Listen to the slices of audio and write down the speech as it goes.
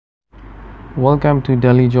Welcome to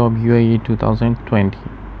DailyJobUAE 2020.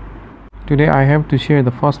 Today I have to share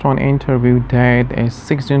the first one interview date as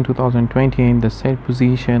 6 June 2020 in the said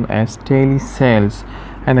position as daily sales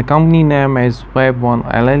and the company name is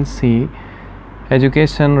Web1 LLC.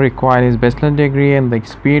 Education required is bachelor degree and the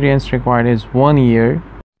experience required is 1 year.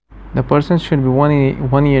 The person should be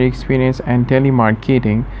one year experience and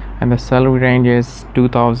telemarketing, and the salary range is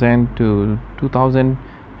 2000 to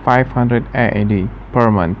 2500 AED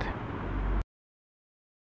per month.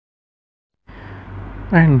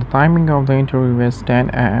 And the timing of the interview is 10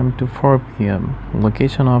 a.m. to 4 p.m.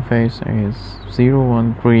 Location office is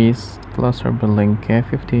 01 Greece Cluster Building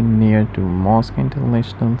K15 near to Mosque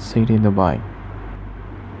International City, Dubai.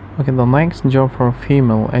 Okay, the next job for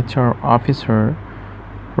female HR officer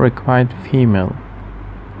required female.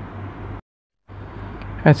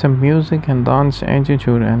 As a music and dance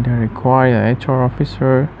institute and they require HR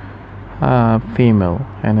officer female,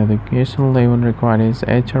 and educational level required is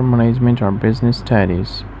HR management or business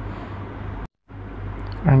studies,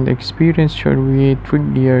 and the experience should be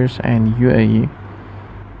 3 years and UAE,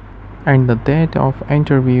 and the date of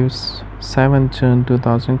interviews 7 June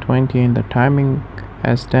 2020 and the timing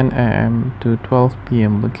as 10 a.m. to 12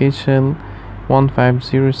 p.m. Location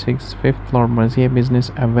 1506 5th floor Mazaya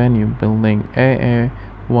Business Avenue Building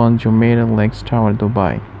AA1 Jumeirah Lakes Tower,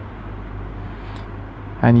 Dubai.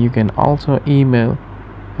 And you can also email,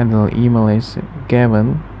 and the email is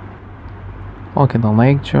given. Okay, the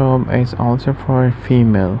next job is also for a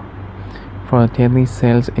female for a daily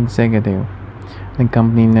sales executive. The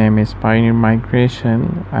company name is Pioneer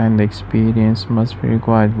Migration and the experience must be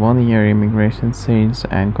required 1 year immigration sales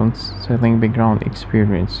and counseling background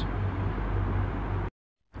experience.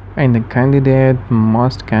 And the candidate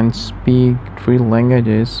must can speak 3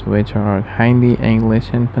 languages, which are Hindi,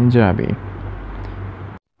 English and Punjabi.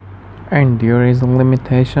 And there is a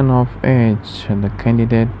limitation of age. The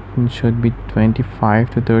candidate should be 25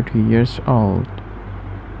 to 30 years old.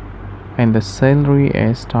 And the salary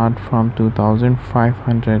is start from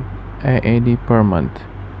 2500 AED per month.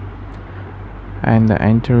 And the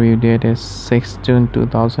interview date is 6 June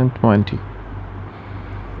 2020.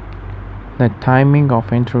 The timing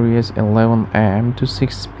of interview is 11 a.m. to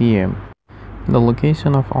 6 p.m. The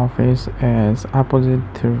location of office is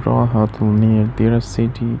opposite the Rove Hotel near Deira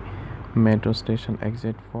City Metro Station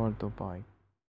exit for Dubai.